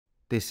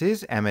This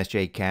is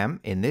MSJ Chem.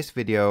 In this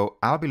video,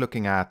 I'll be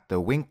looking at the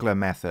Winkler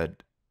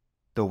method.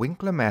 The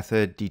Winkler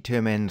method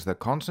determines the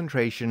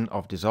concentration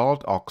of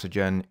dissolved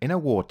oxygen in a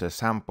water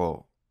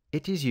sample.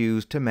 It is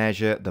used to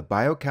measure the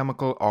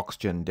biochemical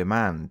oxygen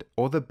demand,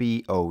 or the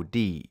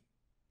BOD.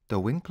 The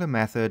Winkler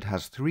method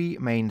has three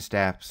main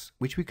steps,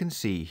 which we can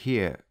see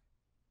here.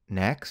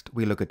 Next,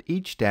 we look at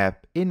each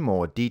step in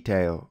more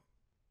detail.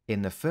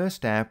 In the first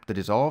step, the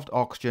dissolved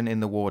oxygen in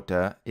the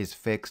water is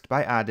fixed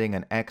by adding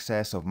an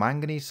excess of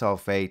manganese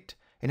sulfate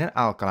in an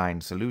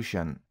alkaline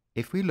solution.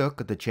 If we look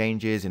at the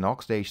changes in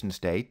oxidation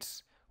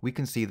states, we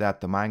can see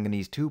that the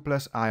manganese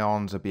 2+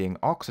 ions are being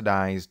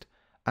oxidized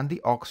and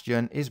the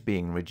oxygen is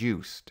being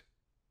reduced.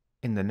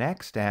 In the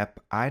next step,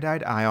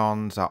 iodide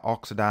ions are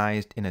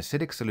oxidized in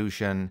acidic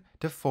solution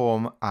to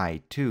form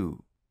I2.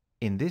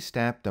 In this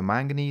step, the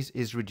manganese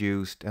is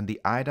reduced and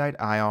the iodide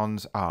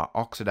ions are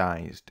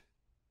oxidized.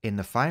 In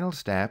the final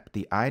step,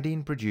 the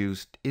iodine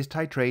produced is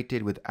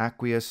titrated with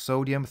aqueous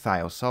sodium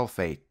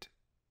thiosulfate.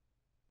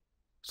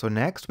 So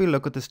next we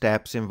look at the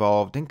steps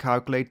involved in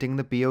calculating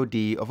the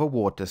BOD of a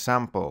water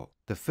sample.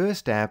 The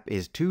first step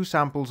is 2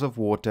 samples of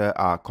water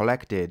are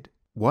collected.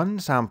 One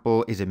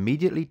sample is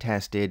immediately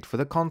tested for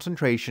the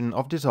concentration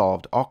of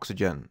dissolved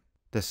oxygen.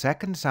 The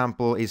second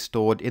sample is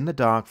stored in the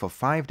dark for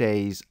 5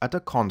 days at a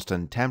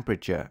constant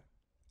temperature.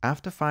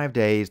 After 5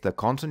 days, the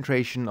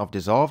concentration of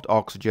dissolved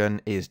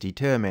oxygen is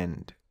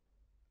determined.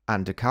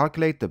 And to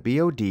calculate the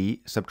BOD,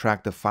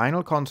 subtract the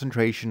final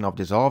concentration of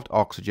dissolved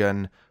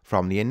oxygen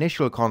from the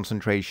initial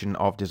concentration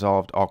of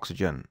dissolved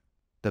oxygen.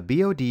 The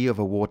BOD of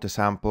a water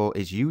sample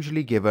is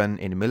usually given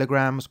in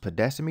milligrams per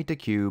decimeter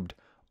cubed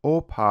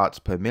or parts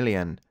per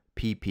million,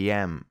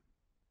 ppm.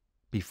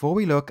 Before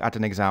we look at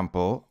an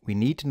example, we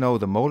need to know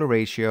the molar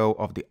ratio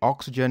of the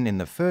oxygen in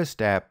the first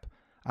step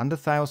and the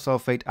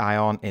thiosulfate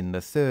ion in the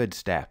third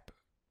step.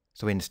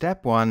 So in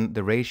step 1,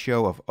 the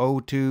ratio of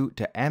O2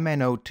 to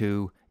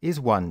MnO2 is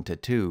 1 to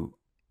 2.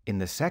 In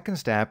the second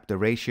step, the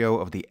ratio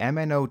of the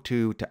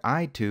MnO2 to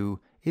I2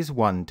 is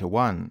 1 to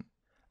 1.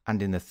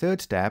 And in the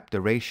third step, the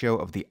ratio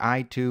of the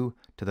I2 to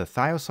the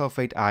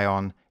thiosulfate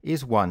ion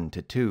is 1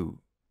 to 2.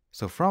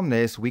 So from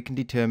this, we can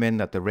determine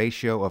that the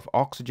ratio of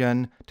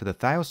oxygen to the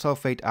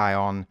thiosulfate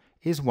ion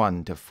is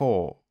 1 to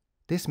 4.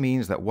 This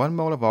means that 1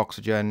 mole of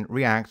oxygen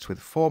reacts with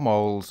 4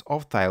 moles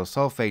of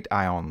thiosulfate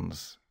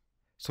ions.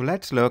 So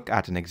let's look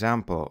at an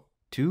example.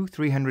 2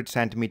 300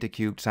 centimeter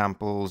cubed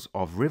samples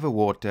of river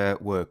water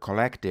were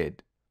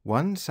collected.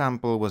 One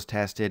sample was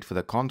tested for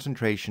the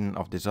concentration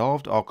of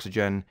dissolved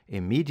oxygen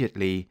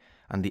immediately,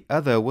 and the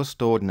other was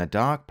stored in a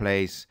dark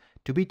place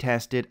to be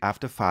tested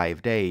after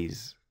 5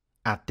 days.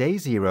 At day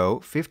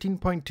 0,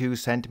 15.2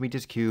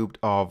 centimeters cubed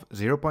of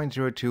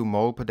 0.02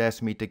 mole per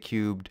decimeter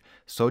cubed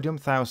sodium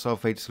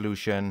thiosulfate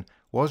solution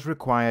was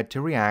required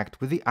to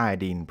react with the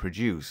iodine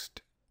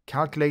produced.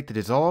 Calculate the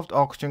dissolved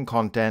oxygen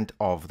content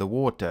of the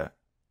water.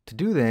 To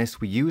do this,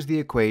 we use the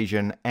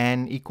equation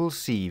N equals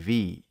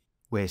CV,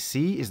 where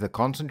C is the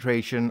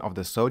concentration of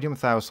the sodium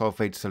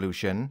thiosulfate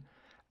solution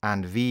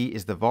and V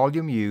is the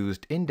volume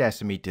used in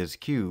decimeters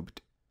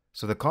cubed.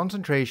 So the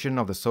concentration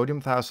of the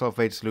sodium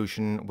thiosulfate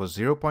solution was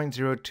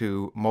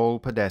 0.02 mole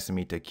per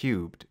decimeter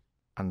cubed,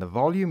 and the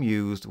volume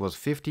used was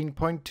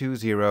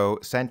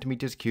 15.20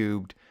 centimeters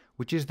cubed,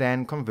 which is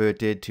then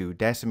converted to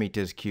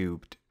decimeters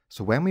cubed.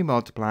 So when we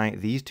multiply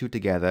these two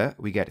together,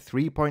 we get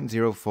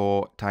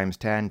 3.04 times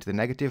 10 to the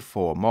negative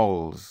 4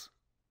 moles.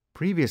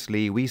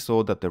 Previously, we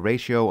saw that the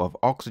ratio of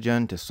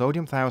oxygen to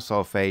sodium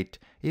thiosulfate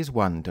is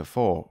 1 to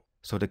 4.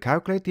 So to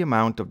calculate the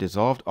amount of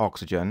dissolved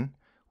oxygen,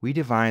 we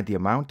divide the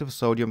amount of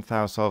sodium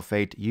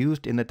thiosulfate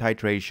used in the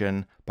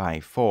titration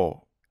by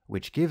 4,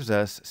 which gives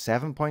us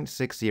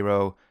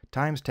 7.60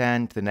 times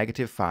 10 to the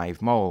negative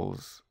 5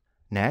 moles.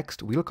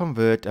 Next, we'll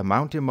convert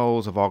amount in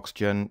moles of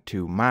oxygen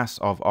to mass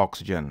of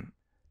oxygen.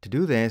 To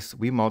do this,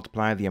 we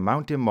multiply the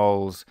amount in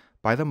moles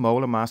by the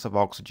molar mass of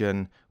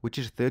oxygen, which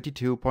is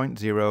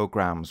 32.0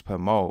 grams per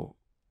mole.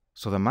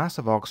 So the mass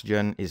of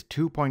oxygen is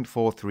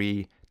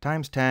 2.43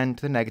 times 10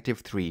 to the negative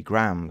 3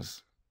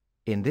 grams.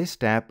 In this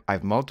step,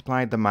 I've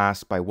multiplied the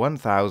mass by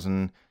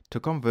 1000 to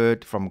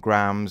convert from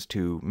grams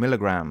to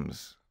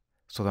milligrams.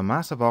 So the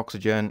mass of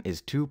oxygen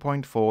is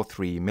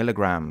 2.43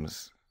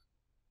 milligrams.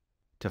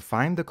 To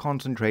find the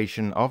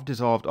concentration of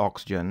dissolved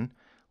oxygen,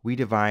 we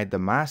divide the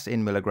mass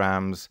in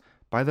milligrams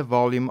by the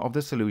volume of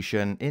the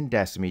solution in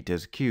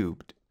decimeters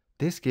cubed.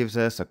 This gives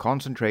us a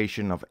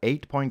concentration of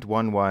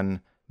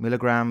 8.11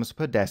 milligrams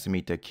per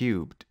decimeter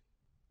cubed.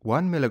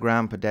 1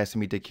 milligram per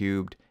decimeter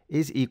cubed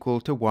is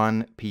equal to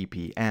 1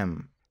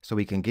 ppm. So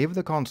we can give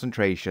the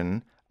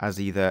concentration as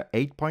either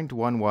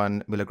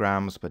 8.11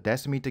 milligrams per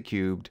decimeter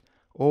cubed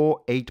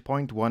or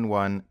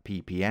 8.11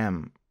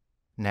 ppm.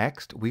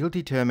 Next, we'll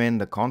determine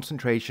the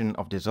concentration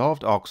of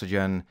dissolved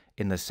oxygen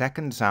in the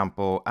second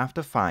sample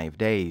after 5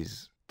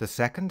 days. The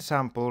second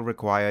sample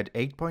required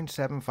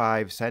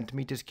 8.75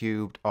 centimeters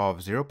cubed of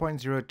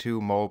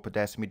 0.02 mole per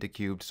decimeter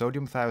cubed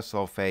sodium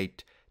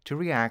thiosulfate to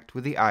react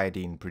with the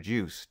iodine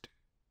produced.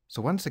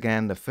 So once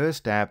again, the first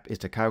step is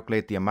to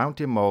calculate the amount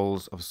in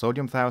moles of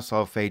sodium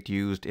thiosulfate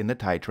used in the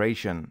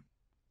titration.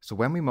 So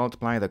when we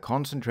multiply the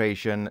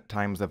concentration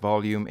times the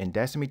volume in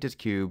decimeters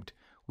cubed,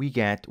 we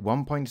get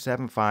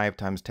 1.75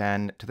 times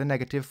 10 to the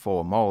negative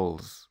 4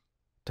 moles.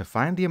 To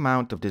find the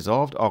amount of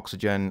dissolved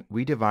oxygen,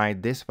 we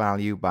divide this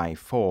value by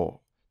 4.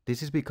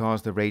 This is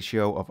because the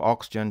ratio of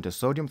oxygen to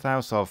sodium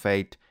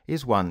thiosulfate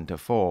is 1 to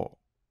 4.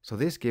 So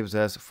this gives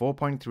us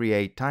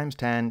 4.38 times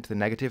 10 to the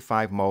negative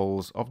 5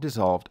 moles of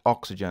dissolved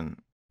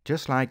oxygen.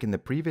 Just like in the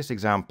previous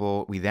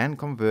example, we then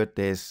convert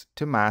this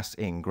to mass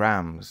in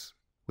grams,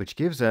 which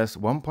gives us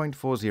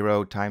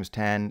 1.40 times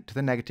 10 to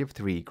the negative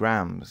 3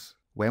 grams.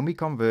 When we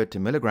convert to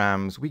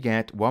milligrams, we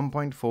get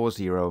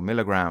 1.40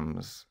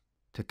 milligrams.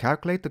 To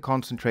calculate the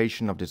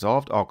concentration of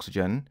dissolved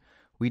oxygen,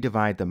 we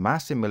divide the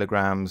mass in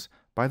milligrams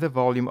by the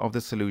volume of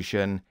the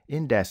solution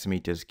in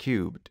decimeters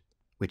cubed,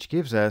 which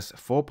gives us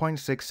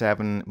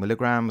 4.67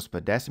 milligrams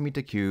per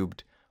decimeter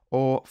cubed,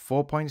 or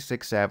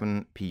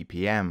 4.67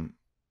 ppm.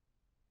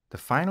 The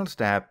final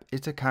step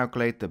is to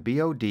calculate the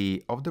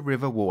BOD of the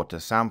river water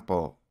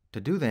sample.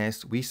 To do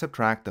this, we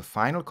subtract the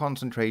final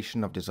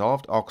concentration of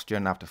dissolved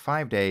oxygen after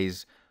 5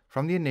 days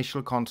from the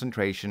initial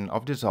concentration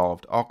of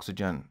dissolved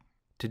oxygen.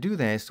 To do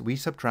this, we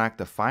subtract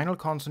the final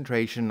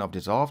concentration of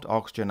dissolved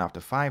oxygen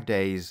after 5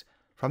 days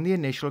from the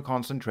initial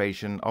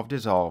concentration of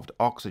dissolved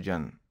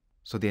oxygen.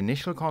 So the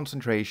initial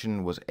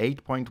concentration was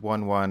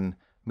 8.11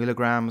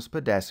 milligrams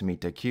per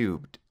decimeter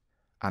cubed,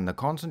 and the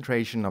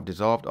concentration of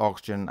dissolved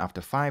oxygen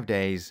after 5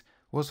 days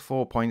was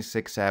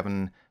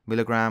 4.67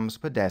 milligrams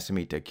per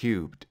decimeter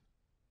cubed.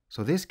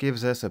 So this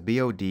gives us a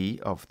BOD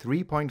of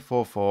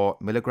 3.44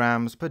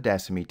 milligrams per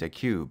decimeter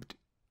cubed,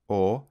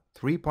 or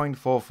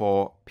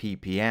 3.44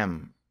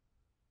 ppm.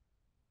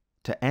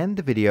 To end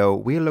the video,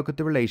 we'll look at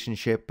the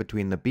relationship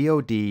between the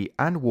BOD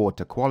and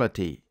water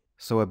quality.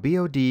 So a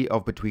BOD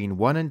of between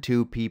 1 and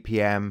 2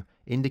 ppm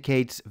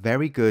indicates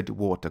very good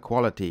water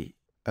quality.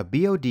 A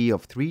BOD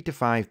of 3 to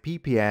 5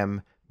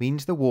 ppm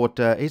means the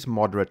water is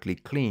moderately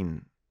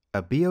clean.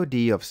 A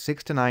BOD of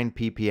 6 to 9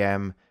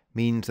 ppm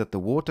means that the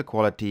water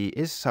quality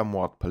is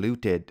somewhat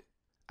polluted.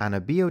 And a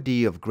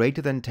BOD of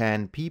greater than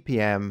 10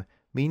 ppm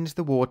means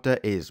the water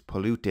is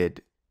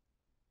polluted.